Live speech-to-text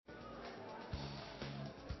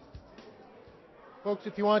Folks,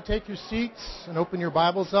 if you want to take your seats and open your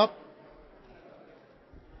Bibles up.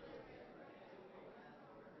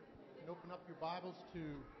 And open up your Bibles to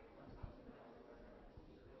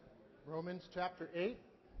Romans chapter 8.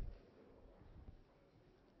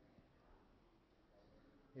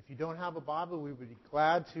 If you don't have a Bible, we would be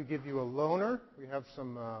glad to give you a loaner. We have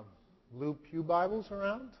some blue pew Bibles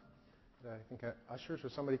around that I think ushers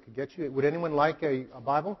or somebody could get you. Would anyone like a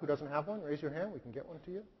Bible who doesn't have one? Raise your hand. We can get one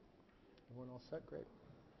to you. Everyone all set? Great.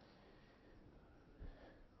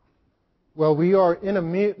 Well, we are in a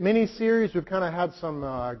mini-series. We've kind of had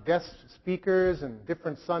some guest speakers and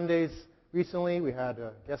different Sundays recently. We had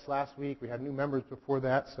a guest last week. We had new members before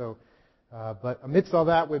that. But amidst all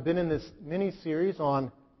that, we've been in this mini-series on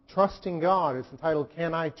trusting God. It's entitled,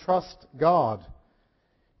 Can I Trust God?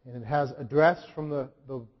 And it has addressed from the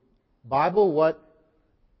Bible what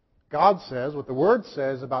God says, what the Word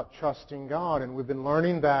says about trusting God. And we've been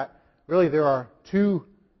learning that really there are two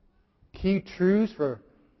key truths for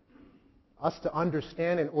us to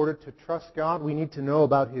understand in order to trust God. We need to know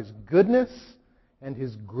about His goodness and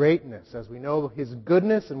His greatness. As we know His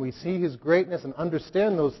goodness and we see His greatness and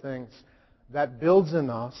understand those things, that builds in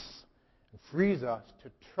us and frees us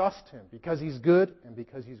to trust Him because He's good and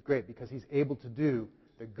because He's great, because He's able to do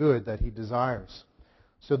the good that He desires.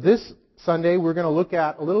 So this Sunday we're going to look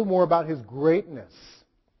at a little more about His greatness.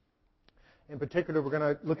 In particular, we're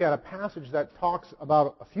going to look at a passage that talks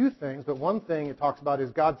about a few things, but one thing it talks about is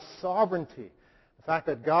God's sovereignty. The fact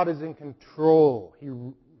that God is in control.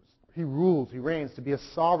 He rules, He reigns. To be a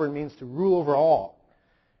sovereign means to rule over all.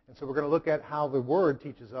 And so we're going to look at how the Word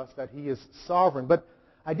teaches us that He is sovereign. But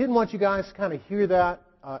I didn't want you guys to kind of hear that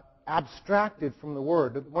abstracted from the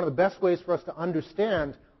Word. One of the best ways for us to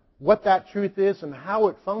understand what that truth is and how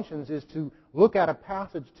it functions is to look at a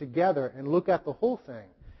passage together and look at the whole thing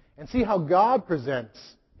and see how God presents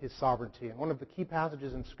His sovereignty. And one of the key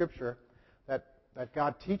passages in Scripture that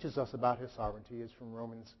God teaches us about His sovereignty is from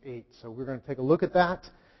Romans 8. So we're going to take a look at that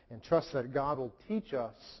and trust that God will teach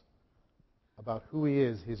us about who He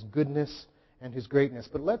is, His goodness and His greatness.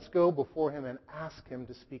 But let's go before Him and ask Him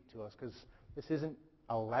to speak to us, because this isn't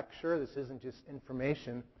a lecture, this isn't just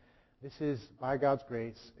information. This is, by God's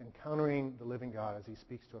grace, encountering the living God as He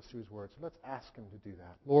speaks to us through His Word. So let's ask Him to do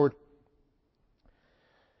that. Lord,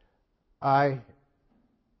 I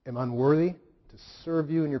am unworthy to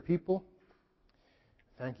serve You and Your people.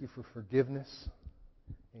 Thank You for forgiveness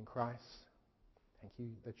in Christ. Thank You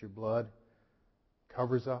that Your blood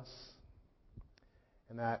covers us.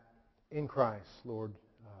 And that in Christ, Lord,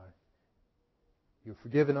 You've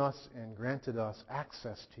forgiven us and granted us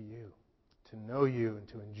access to You, to know You and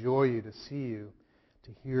to enjoy You, to see You,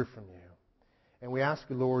 to hear from You. And we ask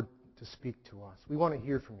You, Lord, to speak to us. We want to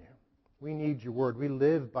hear from You. We need Your Word. We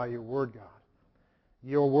live by Your Word, God.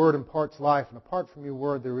 Your Word imparts life, and apart from Your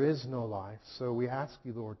Word, there is no life. So we ask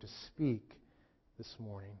You, Lord, to speak this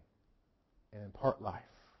morning and impart life.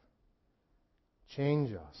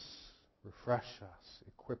 Change us, refresh us,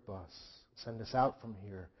 equip us, send us out from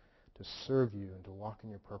here to serve You and to walk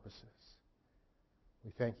in Your purposes.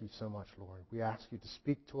 We thank You so much, Lord. We ask You to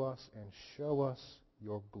speak to us and show us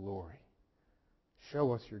Your glory.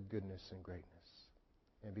 Show us Your goodness and greatness.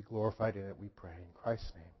 And be glorified in it, we pray. In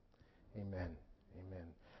Christ's name, amen. Amen.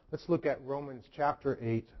 Let's look at Romans chapter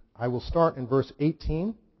 8. I will start in verse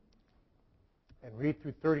 18 and read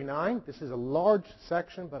through 39. This is a large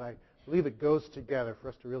section, but I believe it goes together for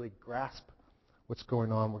us to really grasp what's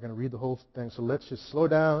going on. We're going to read the whole thing, so let's just slow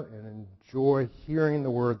down and enjoy hearing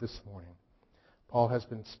the Word this morning. Paul has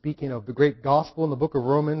been speaking of the great gospel in the book of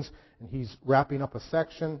Romans, and he's wrapping up a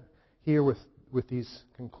section here with these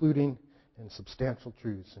concluding and substantial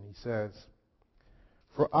truths. And he says,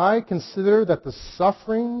 For I consider that the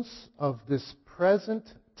sufferings of this present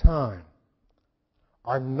time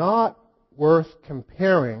are not worth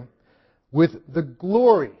comparing with the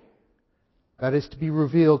glory that is to be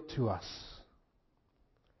revealed to us.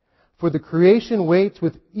 For the creation waits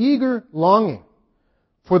with eager longing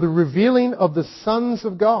for the revealing of the sons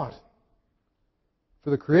of God. For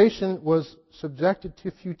the creation was subjected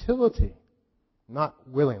to futility, not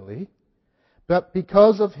willingly, but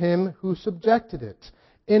because of Him who subjected it,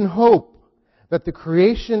 in hope that the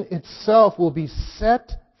creation itself will be set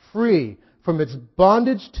free from its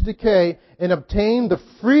bondage to decay and obtain the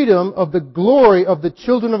freedom of the glory of the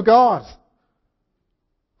children of God.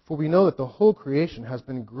 For we know that the whole creation has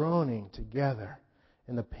been groaning together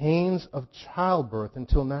in the pains of childbirth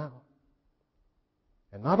until now.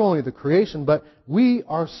 And not only the creation, but we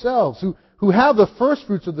ourselves, who have the first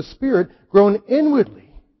fruits of the Spirit, groan inwardly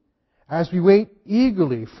as we wait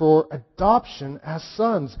eagerly for adoption as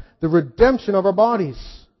sons, the redemption of our bodies.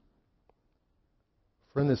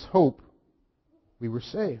 For in this hope we were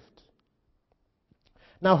saved.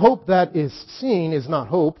 Now hope that is seen is not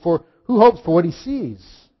hope, for who hopes for what he sees?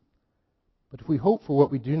 But if we hope for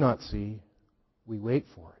what we do not see, we wait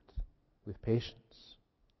for it with patience.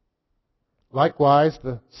 Likewise,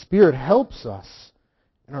 the Spirit helps us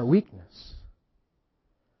in our weakness.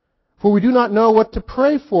 For we do not know what to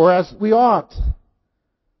pray for as we ought,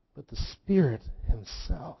 but the Spirit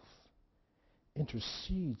Himself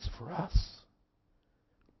intercedes for us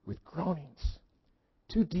with groanings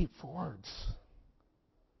too deep for words.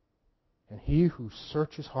 And He who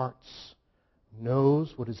searches hearts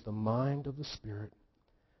knows what is the mind of the Spirit,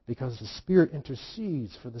 because the Spirit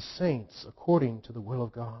intercedes for the saints according to the will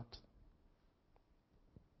of God.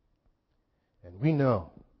 And we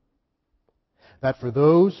know that for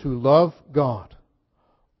those who love God,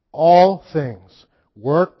 all things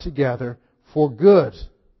work together for good,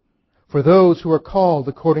 for those who are called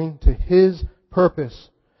according to His purpose.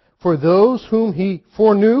 For those whom He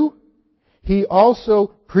foreknew, He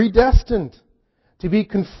also predestined to be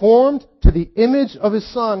conformed to the image of His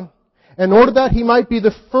Son, in order that He might be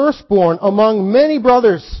the firstborn among many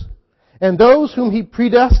brothers. And those whom He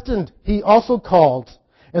predestined, He also called.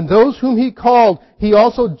 And those whom He called, He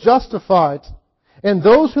also justified. And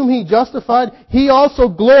those whom He justified, He also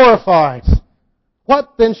glorified.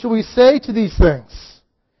 What then shall we say to these things?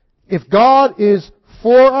 If God is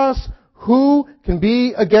for us, who can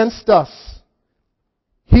be against us?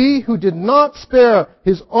 He who did not spare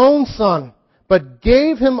His own Son, but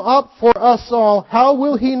gave Him up for us all, how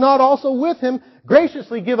will He not also with Him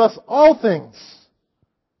graciously give us all things?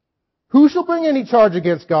 Who shall bring any charge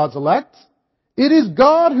against God's elect? It is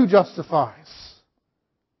God who justifies.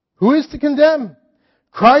 Who is to condemn?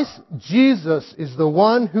 Christ Jesus is the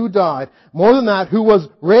one who died. More than that, who was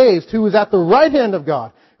raised, who is at the right hand of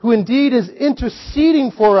God, who indeed is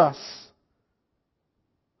interceding for us.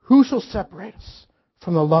 Who shall separate us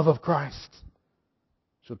from the love of Christ?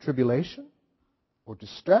 Shall tribulation, or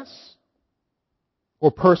distress,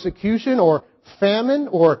 or persecution, or famine,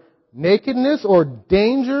 or nakedness, or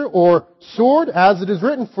danger, or sword? As it is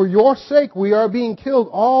written, for your sake we are being killed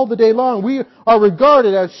all the day long. We are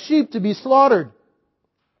regarded as sheep to be slaughtered.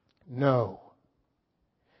 No.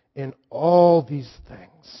 In all these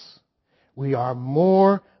things, we are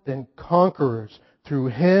more than conquerors through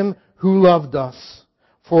Him who loved us.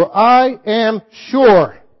 For I am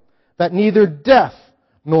sure that neither death,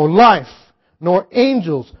 nor life, nor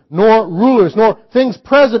angels, nor rulers, nor things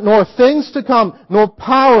present, nor things to come, nor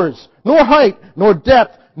powers, nor height, nor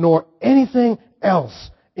depth, nor anything else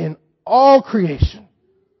in all creation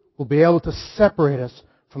will be able to separate us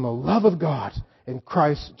from the love of God in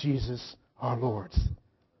Christ Jesus our Lord.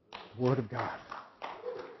 The Word of God.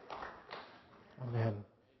 Amen.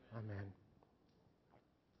 Amen.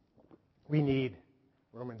 We need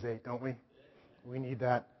Romans 8, don't we? We need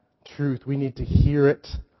that truth. We need to hear it.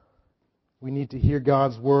 We need to hear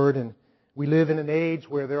God's Word. And we live in an age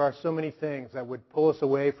where there are so many things that would pull us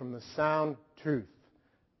away from the sound truth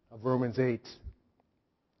of Romans 8.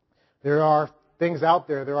 There are things out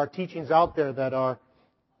there, there are teachings out there that are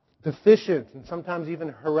deficient and sometimes even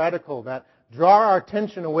heretical, that draw our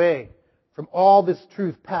attention away from all this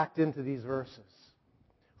truth packed into these verses.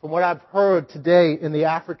 From what I've heard today in the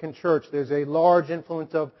African church, there's a large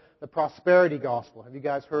influence of the prosperity gospel. Have you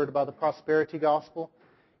guys heard about the prosperity gospel?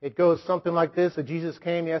 It goes something like this, that Jesus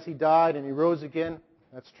came, yes, He died, and He rose again.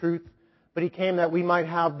 That's truth. But He came that we might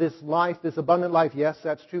have this life, this abundant life. Yes,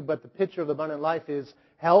 that's true, but the picture of abundant life is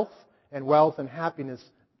health and wealth and happiness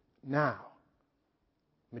now,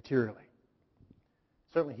 materially.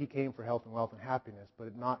 Certainly He came for health and wealth and happiness,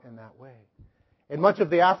 but not in that way. And much of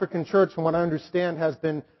the African church, from what I understand, has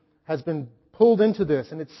been pulled into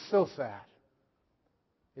this, and it's so sad.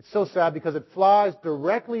 It's so sad because it flies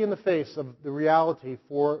directly in the face of the reality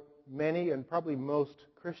for many and probably most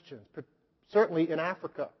Christians, certainly in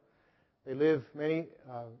Africa. They live, many,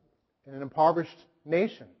 in an impoverished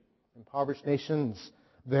nation, impoverished nations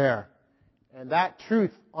there. And that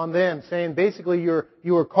truth on them, saying basically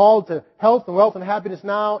you are called to health and wealth and happiness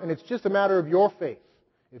now, and it's just a matter of your faith.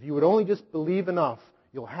 If you would only just believe enough,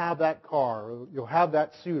 you'll have that car, or you'll have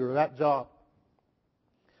that suit, or that job.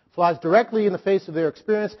 Flies directly in the face of their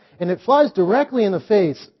experience, and it flies directly in the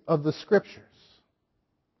face of the Scriptures.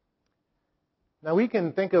 Now we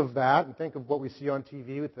can think of that and think of what we see on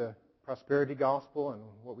TV with the prosperity gospel and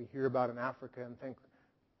what we hear about in Africa and think,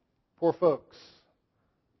 poor folks.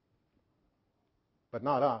 But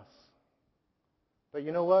not us. But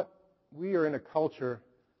you know what? We are in a culture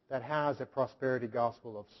that has a prosperity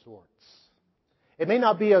gospel of sorts. It may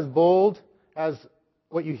not be as bold as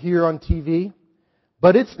what you hear on TV,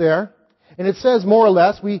 but it's there. And it says more or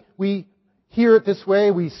less, we hear it this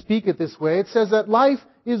way, we speak it this way. It says that life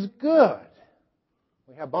is good.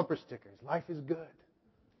 We have bumper stickers. Life is good.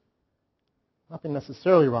 Nothing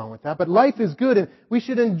necessarily wrong with that, but life is good and we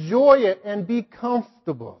should enjoy it and be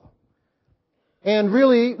comfortable. And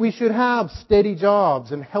really, we should have steady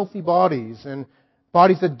jobs and healthy bodies and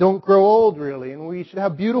bodies that don't grow old, really. And we should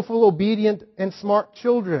have beautiful, obedient, and smart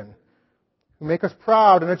children who make us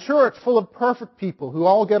proud, and a church full of perfect people who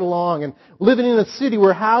all get along, and living in a city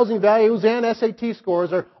where housing values and SAT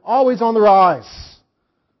scores are always on the rise.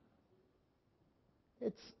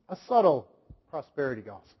 It's a subtle prosperity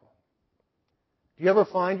gospel. Do you ever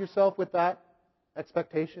find yourself with that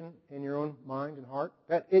expectation in your own mind and heart?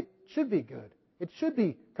 That it should be good. It should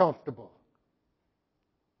be comfortable.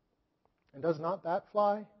 And does not that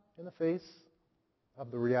fly in the face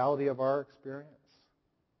of the reality of our experience?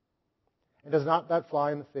 And does not that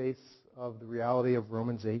fly in the face of the reality of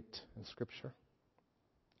Romans 8 in Scripture?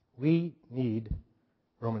 We need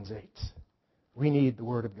Romans 8. We need the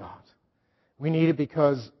Word of God. We need it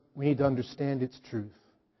because we need to understand its truth.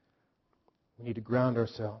 We need to ground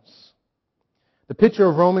ourselves. The picture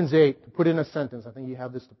of Romans 8, to put in a sentence, I think you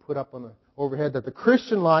have this to put up on the overhead, that the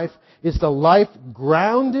Christian life is the life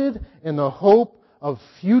grounded in the hope of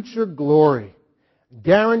future glory,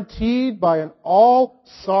 guaranteed by an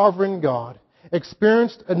all-sovereign God,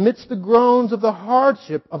 experienced amidst the groans of the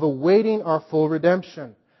hardship of awaiting our full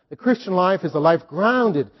redemption. The Christian life is a life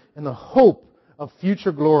grounded in the hope of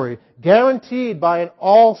future glory, guaranteed by an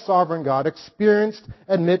all-sovereign God, experienced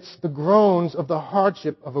amidst the groans of the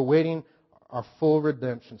hardship of awaiting our full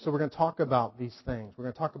redemption. So we're going to talk about these things. We're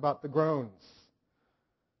going to talk about the groans.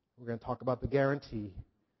 We're going to talk about the guarantee.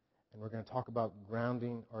 And we're going to talk about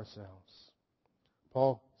grounding ourselves.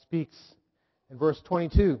 Paul speaks in verse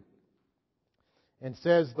 22 and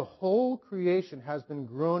says, the whole creation has been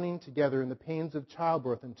groaning together in the pains of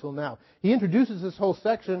childbirth until now. He introduces this whole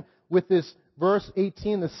section with this verse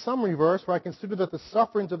 18, the summary verse, where I consider that the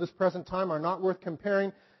sufferings of this present time are not worth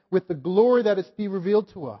comparing with the glory that is to be revealed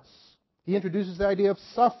to us. He introduces the idea of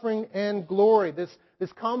suffering and glory,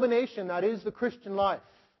 this combination that is the Christian life,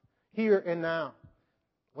 here and now.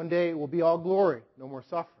 One day it will be all glory, no more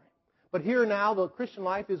suffering. But here and now, the Christian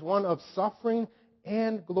life is one of suffering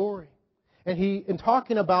and glory. And in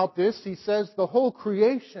talking about this, he says the whole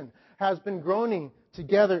creation has been groaning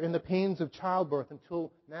together in the pains of childbirth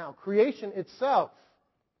until now. Creation itself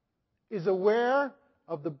is aware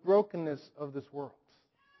of the brokenness of this world.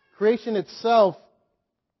 Creation itself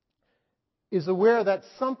is aware that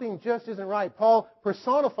something just isn't right. Paul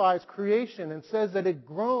personifies creation and says that it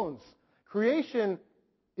groans. Creation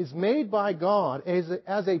is made by God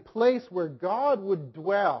as a place where God would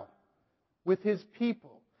dwell with His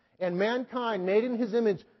people. And mankind, made in His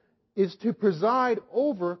image, is to preside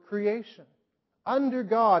over creation, under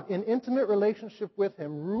God, in intimate relationship with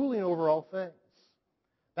Him, ruling over all things.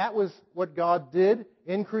 That was what God did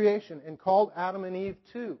in creation and called Adam and Eve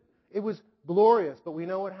to. It was glorious, but we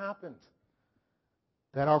know what happened.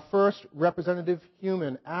 That our first representative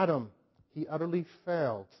human, Adam, he utterly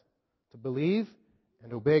failed to believe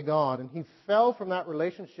and obey God. And he fell from that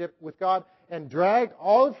relationship with God and dragged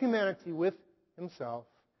all of humanity with himself.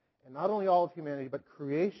 And not only all of humanity, but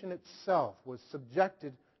creation itself was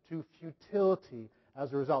subjected to futility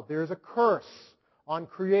as a result. There is a curse on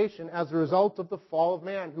creation as a result of the fall of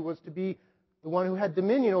man, who was to be the one who had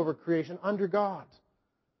dominion over creation under God.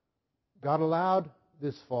 God allowed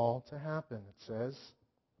this fall to happen, it says.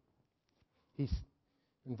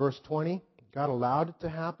 In verse 20, God allowed it to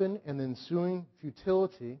happen, and the ensuing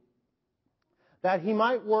futility, that He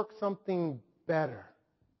might work something better.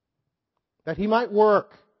 That He might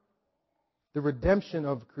work the redemption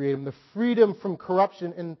of creation, the freedom from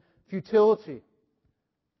corruption and futility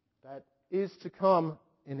that is to come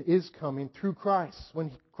and is coming through Christ,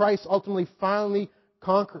 when Christ ultimately finally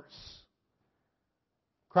conquers.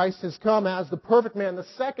 Christ has come as the perfect man, the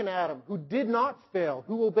second Adam, who did not fail,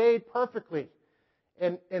 who obeyed perfectly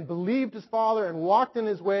and believed His Father and walked in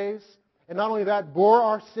His ways. And not only that, bore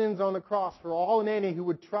our sins on the cross for all and any who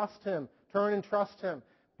would trust Him, turn and trust Him.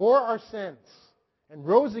 Bore our sins and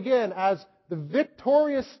rose again as the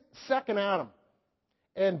victorious second Adam.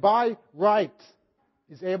 And by right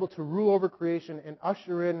is able to rule over creation and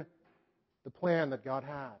usher in the plan that God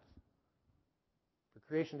had for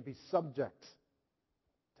creation to be subject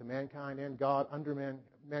to mankind and God,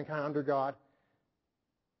 mankind under God,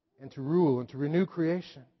 and to rule and to renew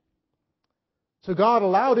creation. So God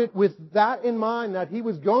allowed it with that in mind, that He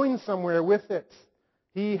was going somewhere with it.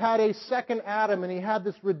 He had a second Adam and He had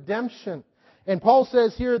this redemption. And Paul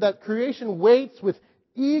says here that creation waits with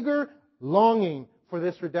eager longing for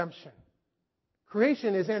this redemption.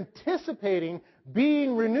 Creation is anticipating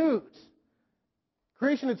being renewed.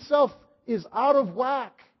 Creation itself is out of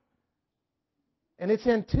whack. And it's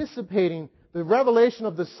anticipating the revelation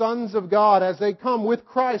of the sons of God as they come with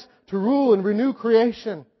Christ to rule and renew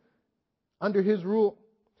creation under His rule.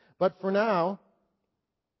 But for now,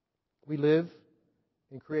 we live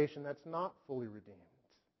in creation that's not fully redeemed.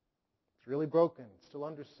 It's really broken. It's still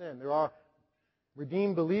under sin. There are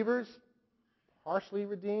redeemed believers, partially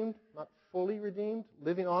redeemed, not fully redeemed,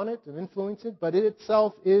 living on it and influencing it, but it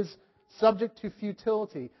itself is subject to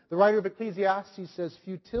futility. The writer of Ecclesiastes says,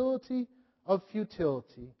 futility of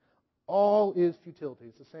futility. All is futility.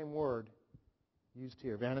 It's the same word used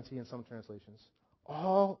here. Vanity in some translations.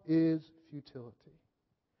 All is futility.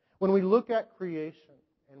 When we look at creation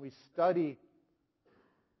and we study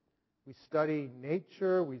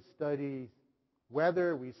nature, we study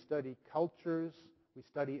weather, we study cultures, we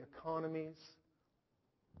study economies,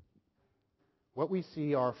 what we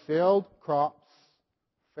see are failed crops,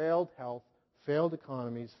 failed health, failed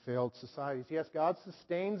economies, failed societies. Yes, God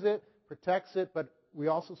sustains it, protects it, but we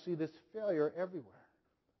also see this failure everywhere.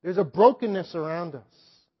 There's a brokenness around us.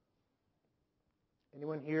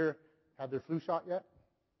 Anyone here had their flu shot yet?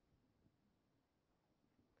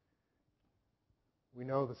 We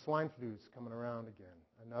know the swine flu is coming around again.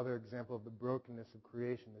 Another example of the brokenness of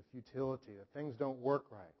creation, the futility, that things don't work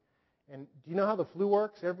right. And do you know how the flu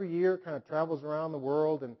works? Every year it kind of travels around the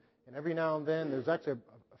world, and every now and then there's actually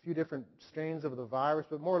a few different strains of the virus,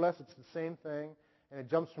 but more or less it's the same thing. And it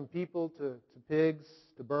jumps from people to pigs,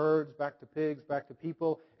 to birds, back to pigs, back to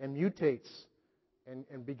people, and mutates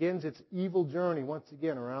and begins its evil journey once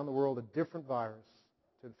again around the world, a different virus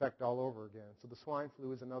to infect all over again. So the swine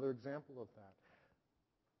flu is another example of that.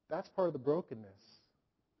 That's part of the brokenness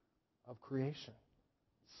of creation,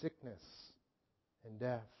 sickness and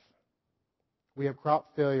death. We have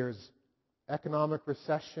crop failures, economic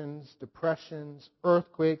recessions, depressions,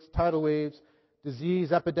 earthquakes, tidal waves,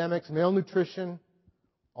 disease, epidemics, malnutrition,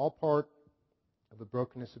 all part of the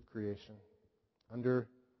brokenness of creation under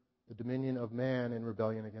the dominion of man in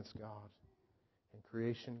rebellion against God. And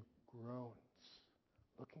creation groans,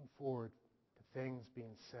 looking forward to things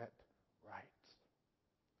being set right.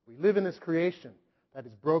 We live in this creation that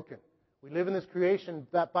is broken. We live in this creation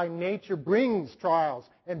that by nature brings trials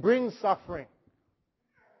and brings suffering.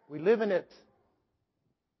 We live in it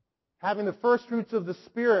having the first fruits of the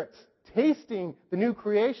Spirit, tasting the new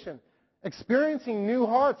creation, experiencing new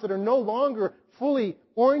hearts that are no longer fully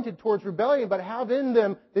oriented towards rebellion, but have in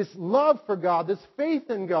them this love for God, this faith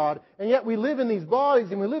in God. And yet we live in these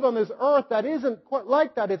bodies and we live on this earth that isn't quite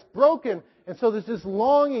like that. It's broken. And so there's this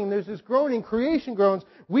longing, there's this groaning. Creation groans.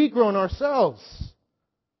 We groan ourselves.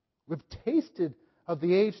 We've tasted of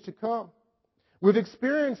the age to come. We've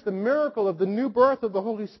experienced the miracle of the new birth of the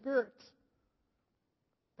Holy Spirit.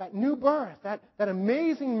 That new birth, that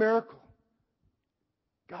amazing miracle.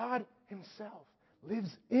 God Himself lives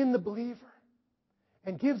in the believer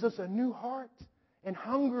and gives us a new heart and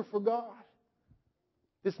hunger for God.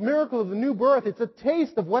 This miracle of the new birth, it's a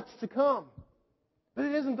taste of what's to come. But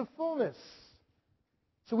it isn't the fullness.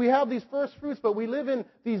 So we have these first fruits, but we live in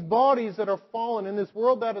these bodies that are fallen, in this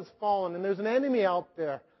world that is fallen, and there's an enemy out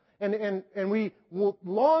there. And we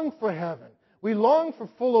long for heaven. We long for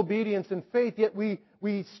full obedience and faith, yet we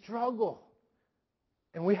struggle.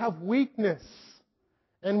 And we have weakness.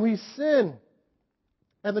 And we sin.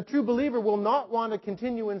 And the true believer will not want to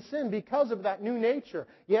continue in sin because of that new nature.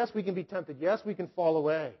 Yes, we can be tempted. Yes, we can fall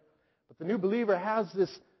away. But the new believer has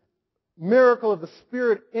this miracle of the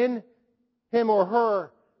Spirit in him or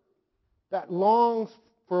her that longs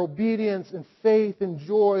for obedience and faith and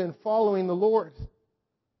joy in following the Lord.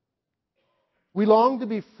 We long to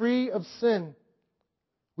be free of sin.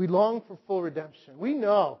 We long for full redemption. We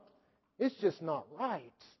know it's just not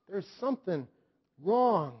right. There's something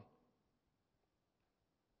wrong.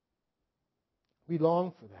 We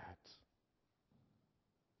long for that.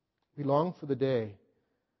 We long for the day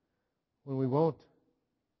when we won't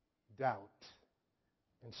doubt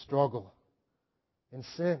and struggle and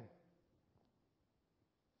sin.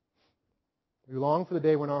 We long for the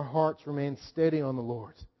day when our hearts remain steady on the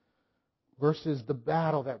Lord versus the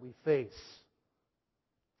battle that we face.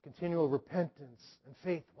 Continual repentance and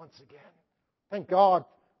faith once again. Thank God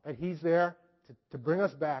that He's there to bring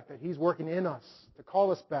us back, that He's working in us to call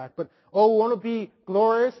us back. But, won't it be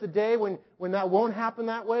glorious the day when that won't happen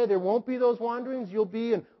that way? There won't be those wanderings. You'll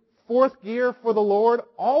be in fourth gear for the Lord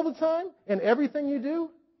all the time in everything you do.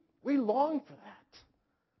 We long for that.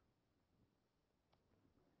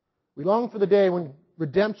 We long for the day when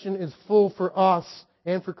redemption is full for us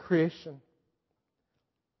and for creation.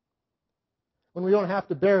 When we don't have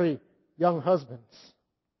to bury young husbands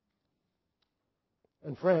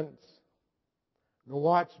and friends, nor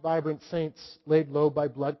watch vibrant saints laid low by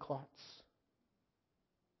blood clots,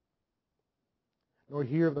 nor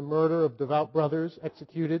hear of the murder of devout brothers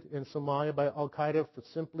executed in Somalia by Al-Qaeda for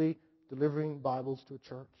simply delivering Bibles to a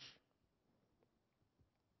church.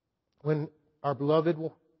 When our beloved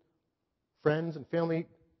friends and family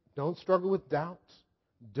don't struggle with doubts,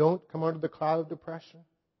 don't come under the cloud of depression,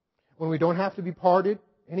 when we don't have to be parted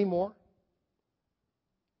anymore,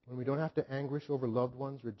 when we don't have to anguish over loved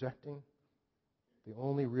ones rejecting the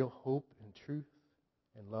only real hope and truth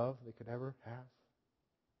and love they could ever have,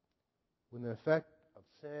 when the effect of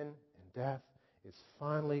sin and death is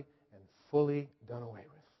finally and fully done away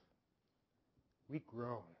with, we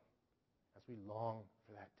groan as we long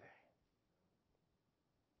for that day.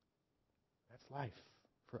 That's life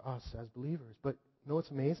for us as believers. But you know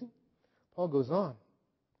what's amazing? Paul goes on.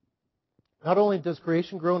 Not only does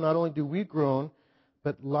creation groan, not only do we groan,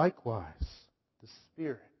 but likewise the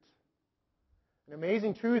Spirit. An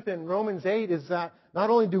amazing truth in Romans 8 is that not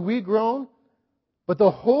only do we groan, but the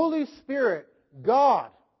Holy Spirit, God,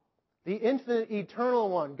 the infinite, eternal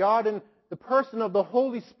one, God in the person of the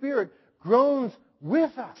Holy Spirit, groans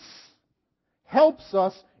with us, helps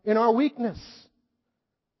us in our weakness.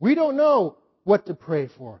 We don't know what to pray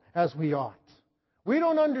for as we ought. We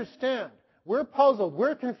don't understand. We're puzzled.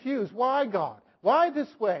 We're confused. Why, God? Why this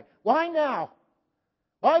way? Why now?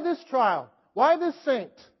 Why this trial? Why this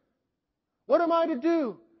saint? What am I to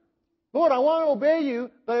do? Lord, I want to obey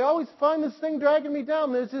you, but I always find this thing dragging me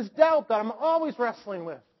down. There's this doubt that I'm always wrestling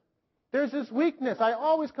with. There's this weakness. I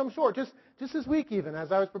always come short. Just this week even,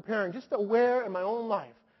 as I was preparing, just aware in my own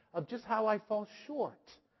life of just how I fall short.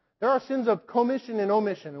 There are sins of commission and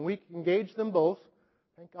omission, and we can engage them both.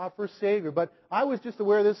 Thank God for a Savior. But I was just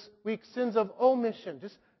aware this week, sins of omission.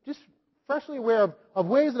 Just freshly aware of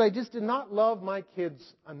ways that I just did not love my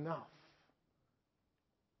kids enough.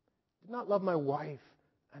 Did not love my wife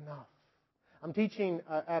enough. I'm teaching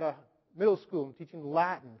at a middle school. I'm teaching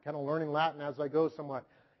Latin, kind of learning Latin as I go somewhat.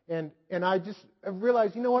 And I just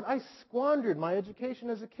realized, you know what? I squandered my education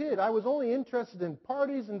as a kid. I was only interested in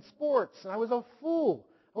parties and sports, and I was a fool.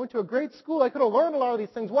 I went to a great school. I could have learned a lot of these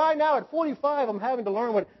things. Why now at 45 I'm having to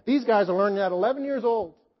learn what these guys are learning at 11 years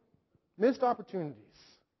old? Missed opportunities.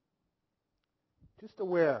 Just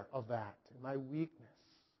aware of that and my weakness.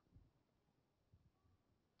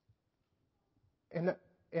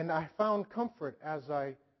 And I found comfort as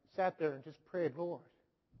I sat there and just prayed, Lord,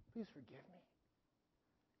 please forgive me.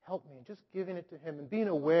 Help me. And just giving it to Him and being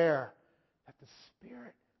aware that the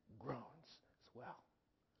Spirit groans as well.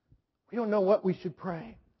 We don't know what we should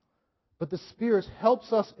pray, but the Spirit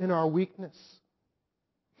helps us in our weakness.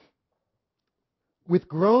 With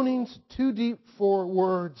groanings too deep for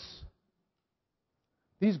words.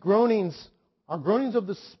 These groanings are groanings of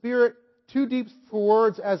the Spirit too deep for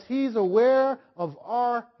words as He's aware of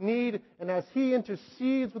our need and as He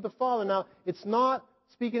intercedes with the Father. Now, it's not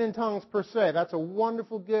speaking in tongues per se. That's a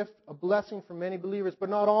wonderful gift, a blessing for many believers, but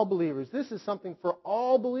not all believers. This is something for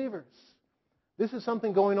all believers. This is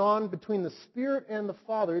something going on between the Spirit and the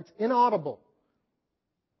Father. It's inaudible.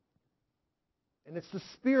 And it's the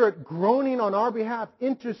Spirit groaning on our behalf,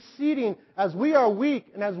 interceding as we are weak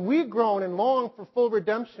and as we groan and long for full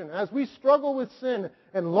redemption, as we struggle with sin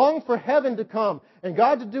and long for heaven to come and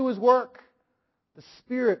God to do His work. The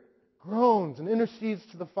Spirit groans and intercedes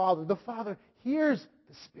to the Father. The Father hears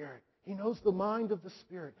the Spirit. He knows the mind of the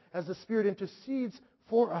Spirit as the Spirit intercedes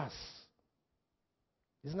for us.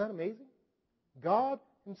 Isn't that amazing? God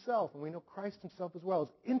Himself, and we know Christ Himself as well, is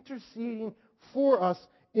interceding for us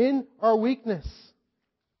in our weakness.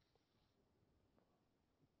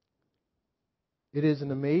 It is an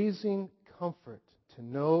amazing comfort to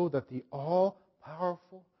know that the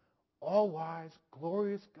all-powerful, all-wise,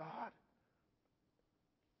 glorious God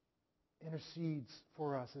intercedes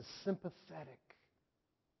for us, is sympathetic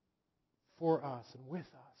for us and with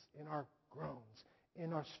us in our groans,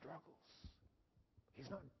 in our struggles. He's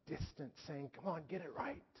not distant saying, come on, get it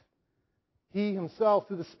right. He Himself,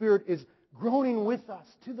 through the Spirit, is groaning with us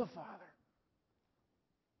to the Father.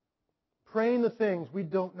 Praying the things we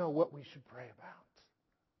don't know what we should pray about.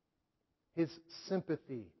 His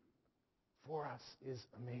sympathy for us is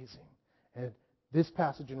amazing. And this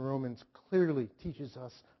passage in Romans clearly teaches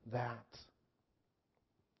us that.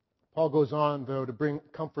 Paul goes on, though, to bring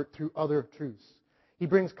comfort through other truths. He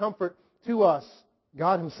brings comfort to us,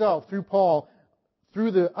 God Himself, through Paul,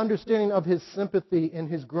 through the understanding of His sympathy and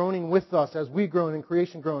His groaning with us as we groan and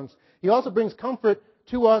creation groans. He also brings comfort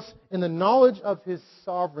to us in the knowledge of His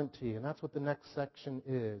sovereignty. And that's what the next section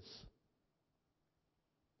is.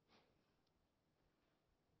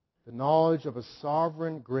 The knowledge of a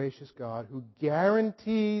sovereign, gracious God who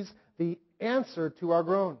guarantees the answer to our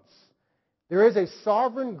groans. There is a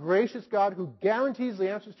sovereign, gracious God who guarantees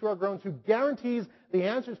the answers to our groans, who guarantees the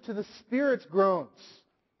answers to the Spirit's groans.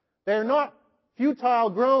 They are not futile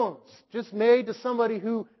groans, just made to somebody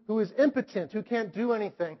who is impotent, who can't do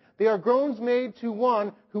anything. They are groans made to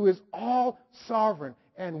one who is all sovereign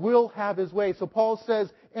and will have His way. So Paul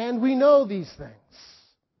says, and we know these things.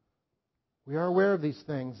 We are aware of these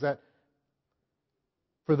things, that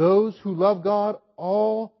for those who love God,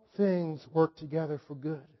 all things work together for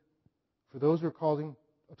good. For those who are called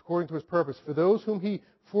according to His purpose. For those whom He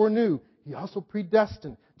foreknew, He also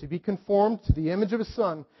predestined to be conformed to the image of His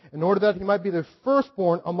Son, in order that He might be the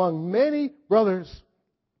firstborn among many brothers.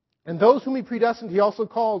 And those whom He predestined, He also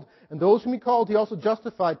called. And those whom He called, He also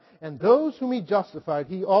justified. And those whom He justified,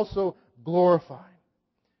 He also glorified.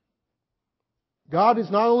 God is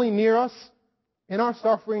not only near us in our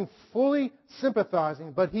suffering, fully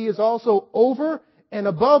sympathizing, but He is also over and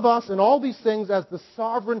above us in all these things as the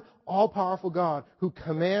sovereign, all-powerful God who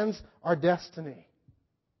commands our destiny.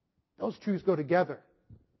 Those truths go together.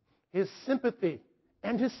 His sympathy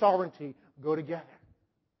and His sovereignty go together.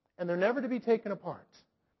 And they're never to be taken apart.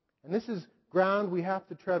 And this is ground we have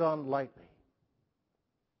to tread on lightly.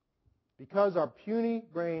 Because our puny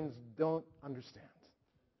brains don't understand.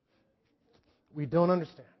 We don't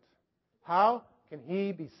understand. How can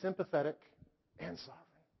He be sympathetic and sovereign?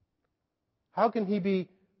 How can He be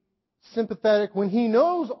sympathetic when He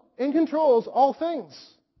knows and controls all things?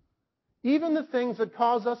 Even the things that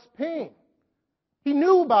cause us pain. He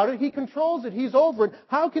knew about it. He controls it. He's over it.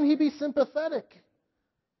 How can He be sympathetic?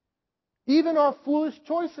 Even our foolish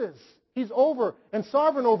choices. He's over and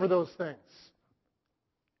sovereign over those things.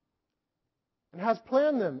 And has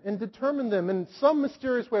planned them and determined them in some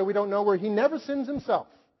mysterious way we don't know, where He never sins Himself.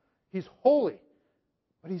 He's holy,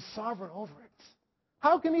 but He's sovereign over it.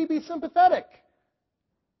 How can He be sympathetic?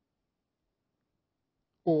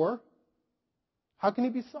 Or, how can He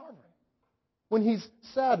be sovereign when He's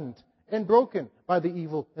saddened and broken by the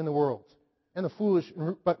evil in the world and the foolish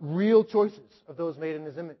but real choices of those made in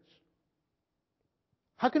His image?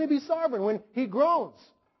 How can He be sovereign when He groans?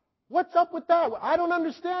 What's up with that? I don't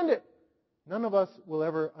understand it. None of us will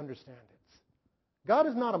ever understand it. God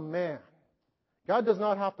is not a man. God does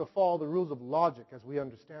not have to follow the rules of logic as we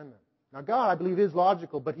understand them. Now, God, I believe, is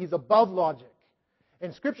logical, but He's above logic.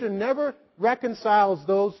 And Scripture never reconciles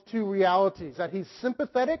those two realities, that He's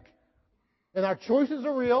sympathetic and our choices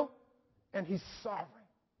are real, and He's sovereign.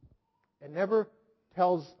 It never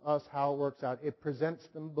tells us how it works out. It presents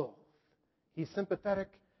them both. He's sympathetic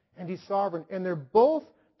and He's sovereign, and they're both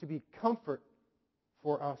to be comfort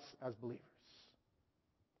for us as believers.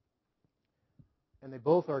 And they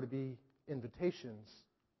both are to be invitations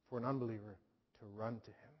for an unbeliever to run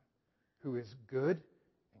to Him, who is good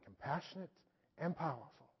and compassionate and powerful.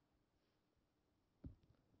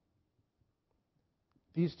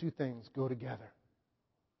 These two things go together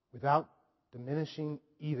without diminishing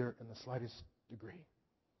either in the slightest degree.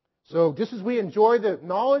 So just as we enjoy the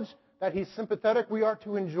knowledge that He's sympathetic, we are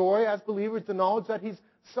to enjoy as believers the knowledge that He's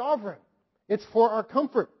sovereign. It's for our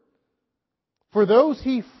comfort. For those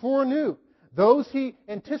He foreknew, those He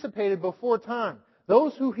anticipated before time,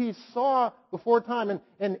 those who He saw before time,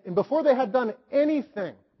 and before they had done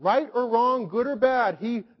anything, right or wrong, good or bad,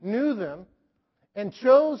 He knew them and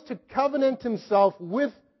chose to covenant Himself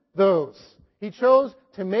with those. He chose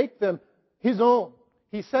to make them His own.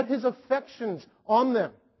 He set His affections on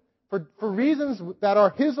them for reasons that are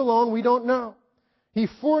His alone we don't know. He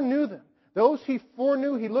foreknew them. Those He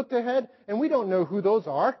foreknew, He looked ahead, and we don't know who those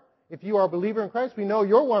are. If you are a believer in Christ, we know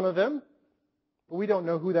you're one of them, but we don't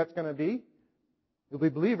know who that's going to be. You'll be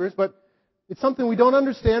believers, but it's something we don't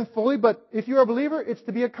understand fully, but if you're a believer, it's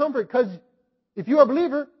to be a comfort, because if you're a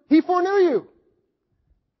believer, He foreknew you.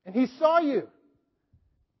 And He saw you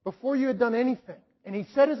before you had done anything. And He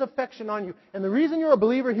set His affection on you. And the reason you're a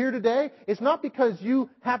believer here today is not because you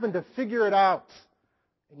happened to figure it out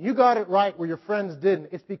and you got it right where your friends didn't.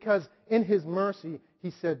 It's because in His mercy,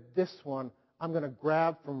 He said, this one I'm going to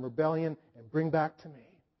grab from rebellion and bring back to me.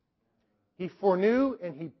 He foreknew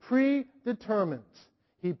and He predetermined.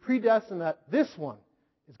 He predestined that this one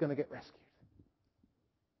is going to get rescued.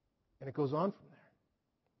 And it goes on from there.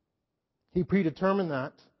 He predetermined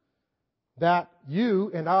that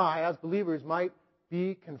you and I, as believers, might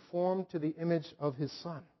be conformed to the image of His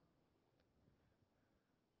Son.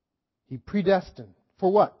 He predestined.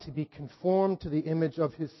 For what? To be conformed to the image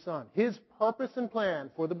of His Son. His purpose and plan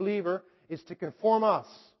for the believer is to conform us,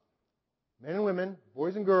 men and women,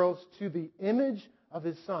 boys and girls, to the image of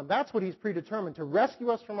His Son. That's what He's predetermined, to rescue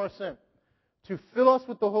us from our sin, to fill us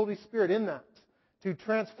with the Holy Spirit in that, to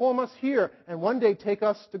transform us here and one day take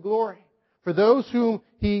us to glory. For those whom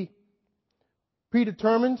He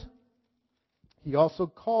predetermined, He also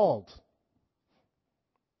called.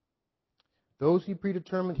 Those He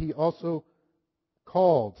predetermined, He also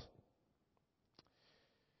called.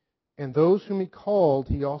 And those whom He called,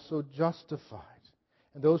 He also justified.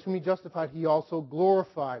 And those whom He justified, He also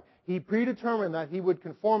glorified. He predetermined that He would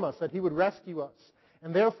conform us, that He would rescue us.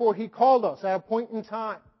 And therefore He called us at a point in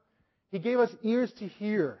time. He gave us ears to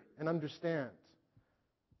hear and understand.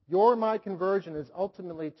 Your and my conversion is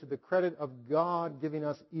ultimately to the credit of God giving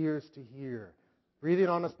us ears to hear, breathing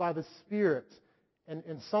on us by the Spirit.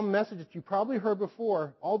 And some message that you probably heard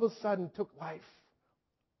before all of a sudden took life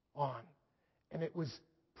on. And it was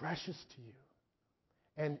precious to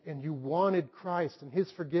you. And you wanted Christ and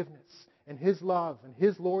His forgiveness and His love and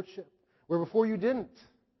His lordship, where before you didn't.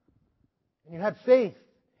 And you had faith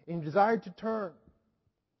and you desired to turn.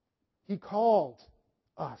 He called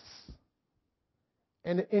us.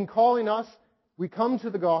 And in calling us, we come to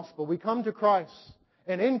the gospel. We come to Christ.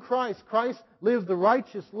 And in Christ, Christ lived the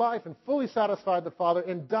righteous life and fully satisfied the Father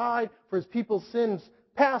and died for His people's sins,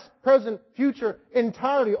 past, present, future,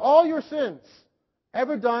 entirely. All your sins,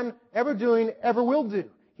 ever done, ever doing, ever will do.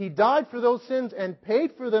 He died for those sins and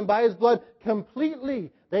paid for them by His blood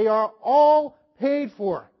completely. They are all paid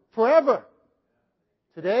for, forever.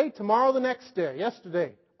 Today, tomorrow, the next day,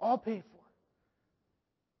 yesterday, all paid for.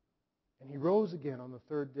 And He rose again on the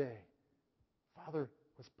third day. Father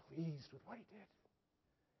was pleased with what He did.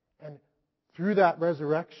 And through that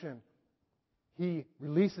resurrection, He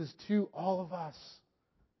releases to all of us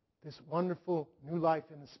this wonderful new life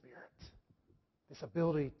in the Spirit. This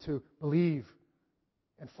ability to believe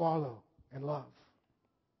and follow and love.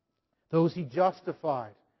 Those He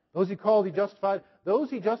justified. Those He called, He justified.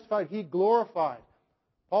 Those He justified, He glorified.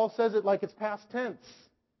 Paul says it like it's past tense.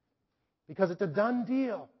 Because it's a done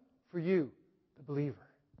deal for you, the believer.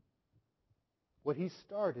 What He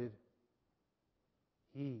started,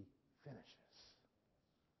 He finishes.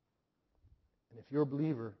 And if you're a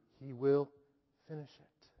believer, He will finish it.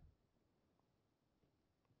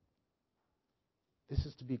 This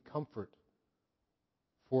is to be comfort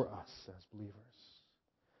for us as believers.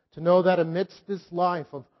 To know that amidst this life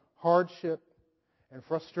of hardship and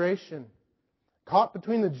frustration, caught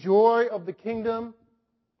between the joy of the kingdom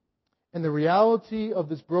and the reality of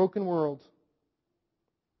this broken world,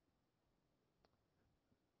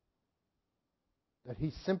 that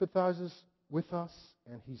He sympathizes with us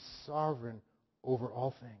and He's sovereign over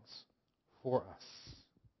all things for us.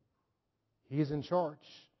 He is in charge.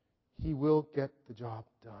 He will get the job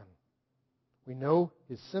done. We know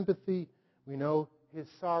His sympathy. We know His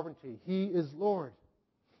sovereignty. He is Lord.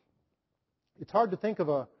 It's hard to think of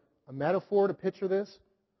a metaphor to picture this.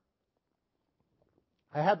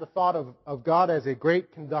 I had the thought of God as a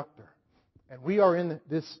great conductor. And we are in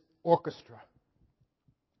this orchestra.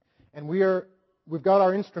 And we've got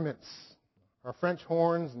our instruments, our French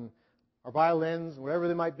horns and our violins, whatever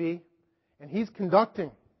they might be. And He's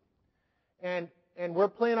conducting. And we're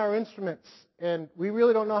playing our instruments. And we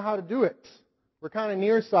really don't know how to do it. We're kind of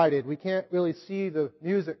nearsighted. We can't really see the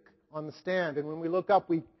music on the stand. And when we look up,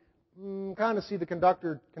 we kind of see the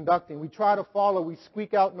conductor conducting. We try to follow. We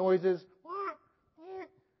squeak out noises.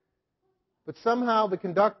 But somehow the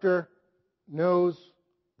conductor knows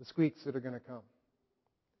the squeaks that are going to come.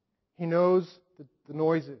 He knows the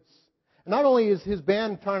noises. And not only is his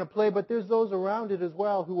band trying to play, but there's those around it as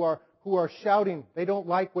well who are shouting. They don't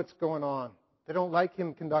like what's going on. They don't like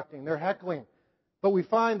him conducting. They're heckling. But we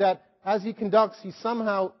find that as he conducts, he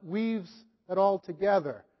somehow weaves it all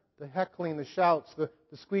together. The heckling, the shouts, the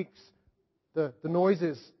squeaks, the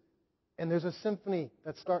noises. And there's a symphony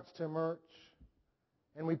that starts to emerge.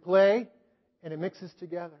 And we play, and it mixes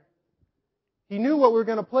together. He knew what we were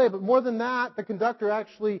going to play, but more than that, the conductor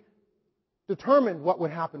actually determined what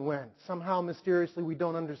would happen when. Somehow, mysteriously, we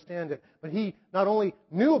don't understand it. But he not only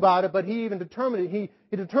knew about it, but he even determined it.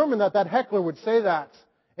 He determined that heckler would say that.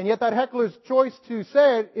 And yet that heckler's choice to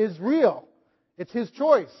say it is real. It's his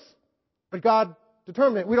choice. But God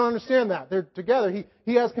determined it. We don't understand that. They're together.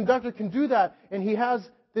 He as conductor can do that. And he has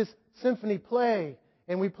this symphony play.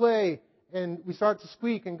 And we play. And we start to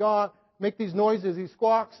squeak. And God make these noises, these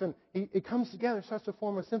squawks. And it comes together, starts to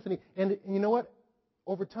form a symphony. And you know what?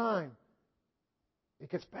 Over time, it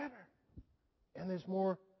gets better. And there's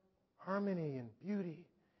more harmony and beauty.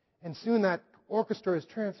 And soon that orchestra is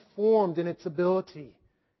transformed in its ability.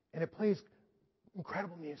 And it plays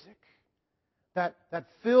incredible music that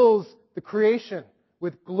fills the creation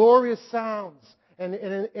with glorious sounds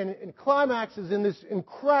and climaxes in this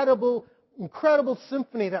incredible incredible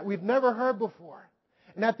symphony that we've never heard before.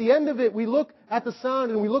 And at the end of it, we look at the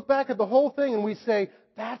sound and we look back at the whole thing and we say,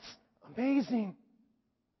 that's amazing.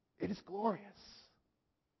 It is glorious.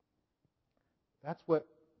 That's what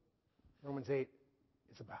Romans 8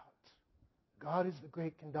 is about. God is the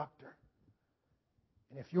great conductor.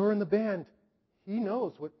 And if you're in the band, He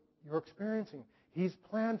knows what you're experiencing. He's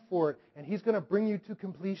planned for it, and He's going to bring you to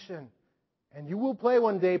completion. And you will play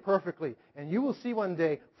one day perfectly, and you will see one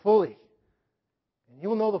day fully. And you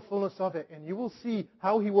will know the fullness of it, and you will see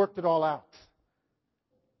how He worked it all out.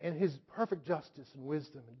 And His perfect justice and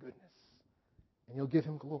wisdom and goodness. And you'll give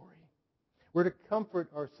Him glory. We're to comfort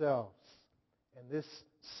ourselves in this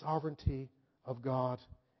sovereignty of God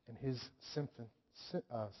and His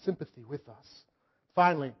sympathy with us.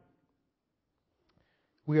 Finally,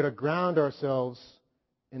 we are to ground ourselves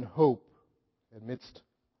in hope amidst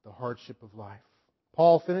the hardship of life.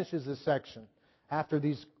 Paul finishes this section after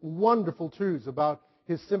these wonderful truths about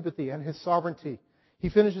His sympathy and His sovereignty. He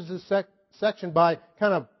finishes this section by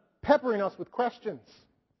kind of peppering us with questions.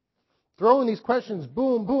 Throwing these questions,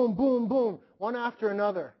 boom, boom, boom, boom, one after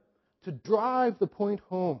another, to drive the point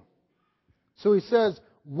home. So he says,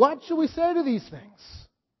 what shall we say to these things?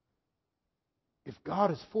 If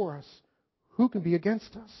God is for us, who can be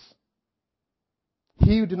against us?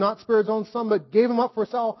 He who did not spare His own Son, but gave Him up for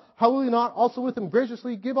us all, how will He not also with Him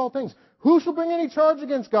graciously give all things? Who shall bring any charge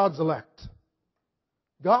against God's elect?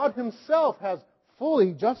 God Himself has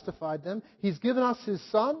fully justified them. He's given us His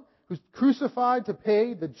Son, who's crucified to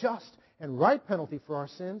pay the just and right penalty for our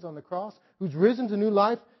sins on the cross, who's risen to new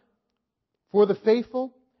life for the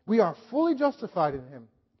faithful. We are fully justified in Him.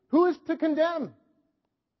 Who is to condemn?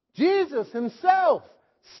 Jesus Himself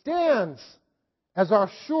stands as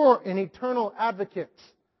our sure and eternal advocate.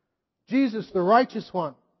 Jesus, the righteous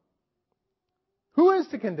one. Who is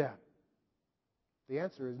to condemn? The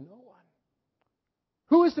answer is no one.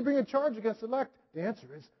 Who is to bring a charge against the elect? The answer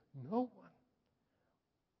is no one.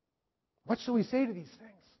 What shall we say to these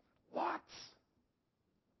things? What?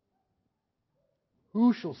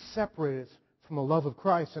 Who shall separate us from the love of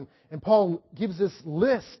Christ? And Paul gives this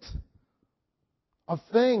list of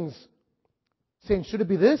things, saying, should it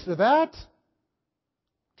be this or that?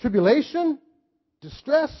 Tribulation,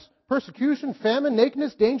 distress, persecution, famine,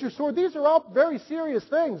 nakedness, danger, sword. These are all very serious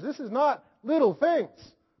things. This is not little things.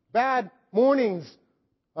 Bad mornings,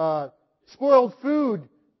 spoiled food,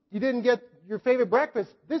 you didn't get your favorite breakfast.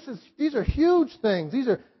 These are huge things. These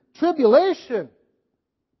are tribulation.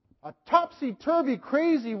 A topsy-turvy,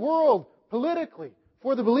 crazy world politically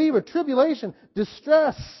for the believer. Tribulation,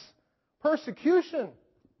 distress, persecution.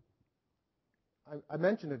 I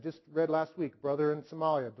mentioned it, just read last week, brother in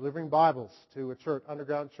Somalia delivering Bibles to a church,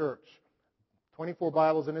 underground church. 24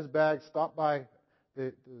 Bibles in his bag, stopped by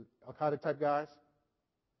the Al-Qaeda type guys,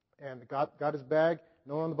 and got his bag.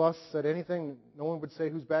 No one on the bus said anything. No one would say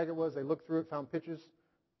whose bag it was. They looked through it, found pictures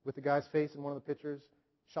with the guy's face in one of the pictures,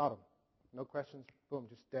 shot him. No questions, boom,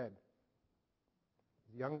 just dead.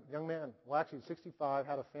 Young man, well actually 65,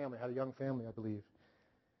 had a young family, I believe.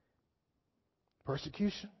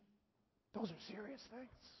 Persecution. Those are serious things.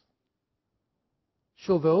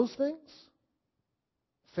 Shall those things,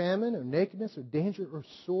 famine or nakedness or danger or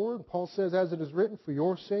sword, Paul says, as it is written, for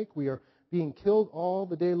your sake we are being killed all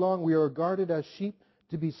the day long. We are regarded as sheep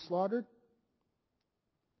to be slaughtered.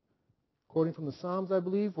 Quoting from the Psalms, I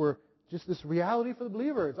believe, we're just this reality for the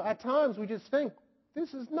believers. At times we just think,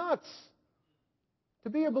 this is nuts. To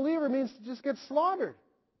be a believer means to just get slaughtered.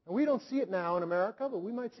 And we don't see it now in America, but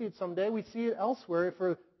we might see it someday. We see it elsewhere.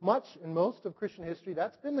 For much and most of Christian history,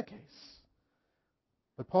 that's been the case.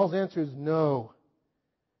 But Paul's answer is no.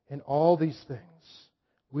 In all these things,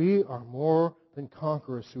 we are more than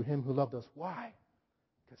conquerors through Him who loved us. Why?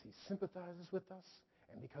 Because He sympathizes with us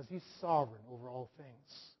and because He's sovereign over all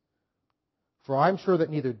things. For I'm sure that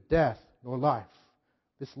neither death nor life,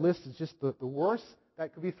 this list is just the worst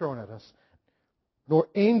that could be thrown at us, nor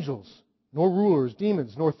angels, nor rulers,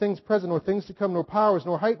 demons, nor things present, nor things to come, nor powers,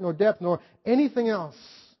 nor height, nor depth, nor anything else.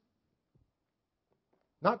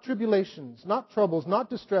 Not tribulations, not troubles, not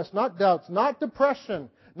distress, not doubts, not depression,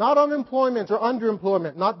 not unemployment or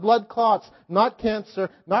underemployment, not blood clots, not cancer,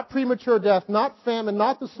 not premature death, not famine,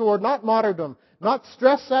 not the sword, not martyrdom, not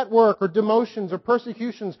stress at work or demotions or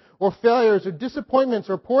persecutions or failures or disappointments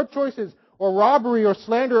or poor choices or robbery or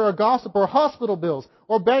slander or gossip or hospital bills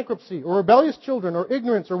or bankruptcy or rebellious children or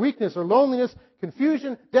ignorance or weakness or loneliness,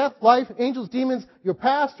 confusion, death, life, angels, demons, your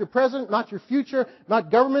past, your present, not your future, not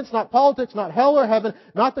governments, not politics, not hell or heaven,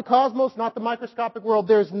 not the cosmos, not the microscopic world.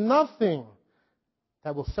 There's nothing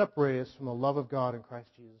that will separate us from the love of God in Christ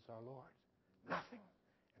Jesus our Lord. Nothing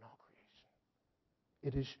in all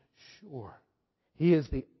creation. It is sure. He is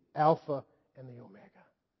the Alpha and the Omega.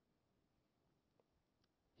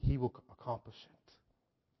 He will accomplish it.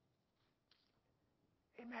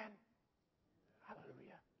 Amen.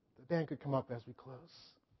 Hallelujah. The band could come up as we close.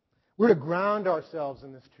 We're to ground ourselves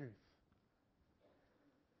in this truth.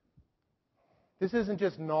 This isn't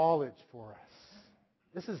just knowledge for us.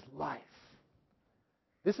 This is life.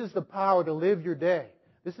 This is the power to live your day.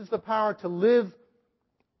 This is the power to live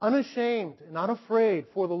unashamed and unafraid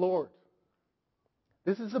for the Lord.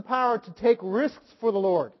 This is the power to take risks for the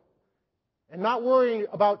Lord and not worry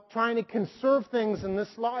about trying to conserve things in this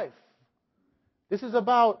life. This is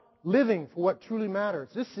about living for what truly matters.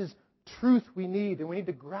 This is truth we need, and we need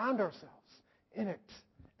to ground ourselves in it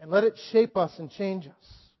and let it shape us and change us.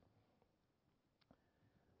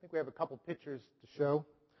 I think we have a couple pictures to show.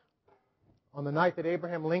 On the night that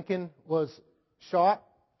Abraham Lincoln was shot,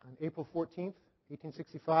 on April 14th,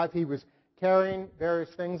 1865, he was carrying various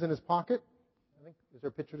things in his pocket. I think, is there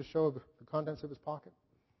a picture to show of the contents of his pocket?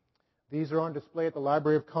 These are on display at the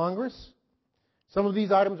Library of Congress. Some of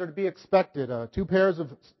these items are to be expected. 2 pairs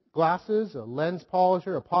of glasses, a lens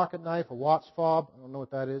polisher, a pocket knife, a watch fob. I don't know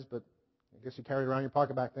what that is, but I guess you carried it around in your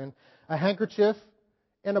pocket back then. A handkerchief,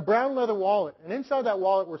 and a brown leather wallet. And inside that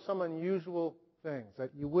wallet were some unusual things that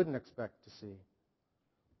you wouldn't expect to see.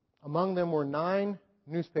 Among them were 9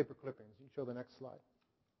 newspaper clippings. You can show the next slide.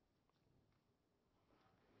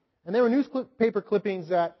 And they were newspaper clippings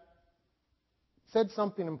that said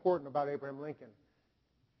something important about Abraham Lincoln.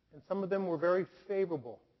 And some of them were very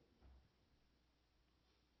favorable.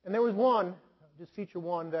 And there was one, I'll just feature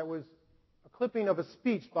one, that was a clipping of a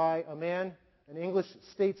speech by a man, an English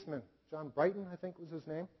statesman. John Brighton, I think was his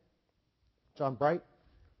name. John Bright.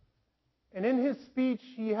 And in his speech,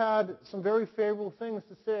 he had some very favorable things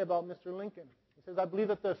to say about Mr. Lincoln. He says, I believe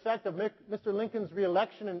that the effect of Mr. Lincoln's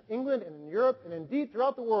re-election in England and in Europe and indeed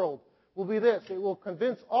throughout the world will be this. It will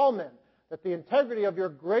convince all men that the integrity of your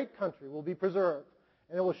great country will be preserved.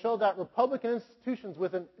 And it will show that Republican institutions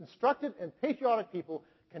with an instructed and patriotic people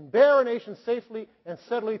can bear a nation safely and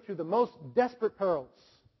steadily through the most desperate perils.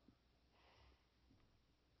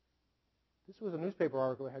 This was a newspaper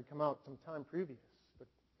article that had come out some time previous. But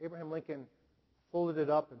Abraham Lincoln folded it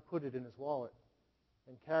up and put it in his wallet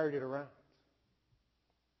and carried it around.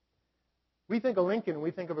 We think of Lincoln,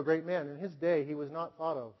 we think of a great man. In his day, he was not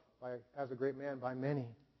thought of as a great man by many.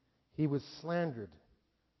 He was slandered.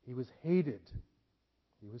 He was hated.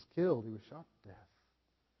 He was killed. He was shot to death.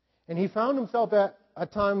 And he found himself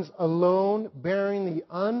at times alone, bearing the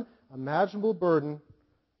unimaginable burden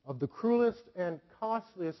of the cruelest and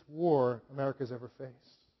costliest war America's ever faced.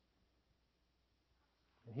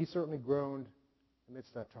 And he certainly groaned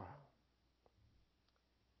amidst that trial.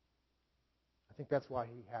 I think that's why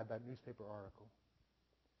he had that newspaper article,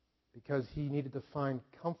 because he needed to find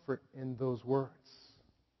comfort in those words.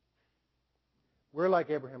 We're like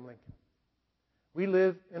Abraham Lincoln. We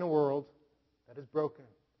live in a world that is broken.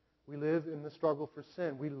 We live in the struggle for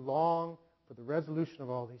sin. We long for the resolution of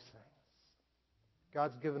all these things.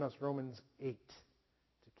 God's given us Romans 8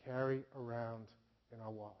 to carry around in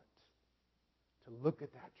our wallet, to look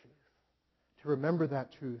at that truth, to remember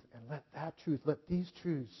that truth, and let these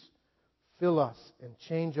truths fill us and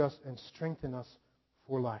change us and strengthen us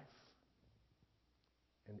for life.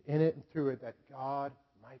 And in it and through it, that God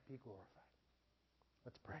might be glorified.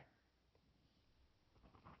 Let's pray.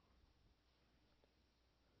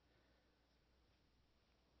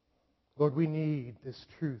 Lord, we need this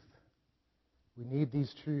truth. We need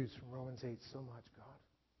these truths from Romans 8 so much, God.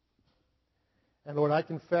 And Lord, I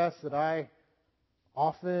confess that I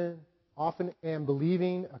often am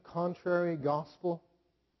believing a contrary gospel.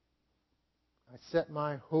 I set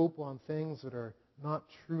my hope on things that are not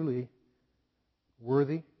truly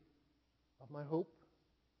worthy of my hope.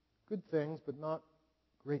 Good things, but not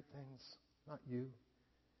great things, not you.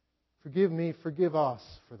 Forgive me, forgive us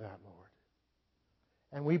for that, Lord.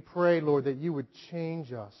 And we pray, Lord, that you would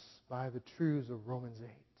change us by the truths of Romans 8.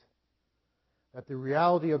 That the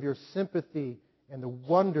reality of your sympathy and the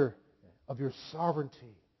wonder of your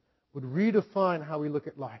sovereignty would redefine how we look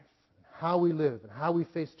at life, and how we live, and how we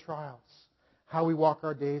face trials, how we walk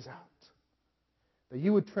our days out. That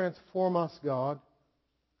you would transform us, God.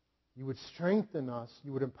 You would strengthen us.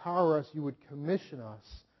 You would empower us. You would commission us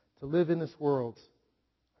to live in this world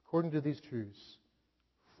according to these truths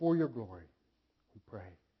for your glory. We pray.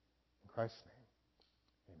 In Christ's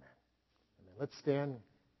name, amen. Amen. Let's stand and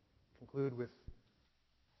conclude with